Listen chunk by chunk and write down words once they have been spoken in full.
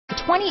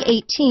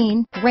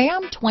2018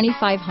 Ram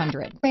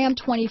 2500. Ram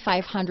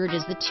 2500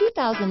 is the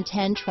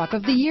 2010 Truck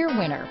of the Year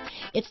winner.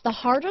 It's the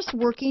hardest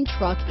working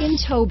truck in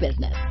tow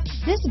business.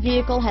 This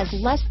vehicle has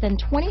less than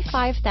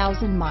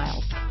 25,000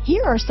 miles.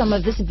 Here are some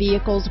of this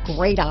vehicle's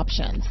great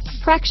options: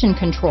 traction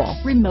control,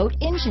 remote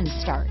engine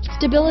start,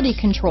 stability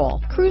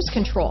control, cruise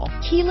control,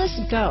 keyless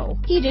go,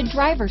 heated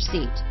driver's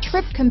seat,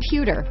 trip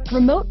computer,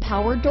 remote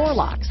power door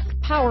locks,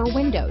 power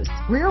windows,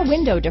 rear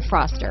window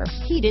defroster,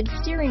 heated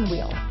steering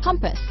wheel,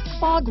 compass,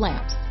 fog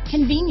lamps,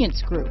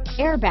 convenience group,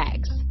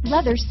 airbags,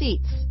 leather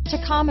seats,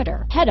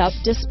 tachometer, head-up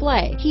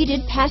display,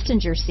 heated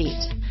passenger seat.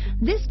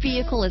 This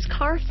vehicle is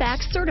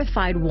Carfax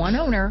certified one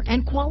owner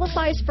and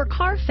qualifies for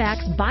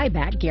Carfax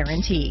buyback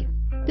guarantee.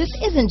 This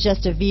isn't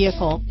just a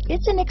vehicle,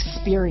 it's an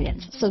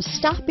experience, so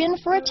stop in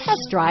for a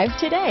test drive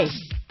today.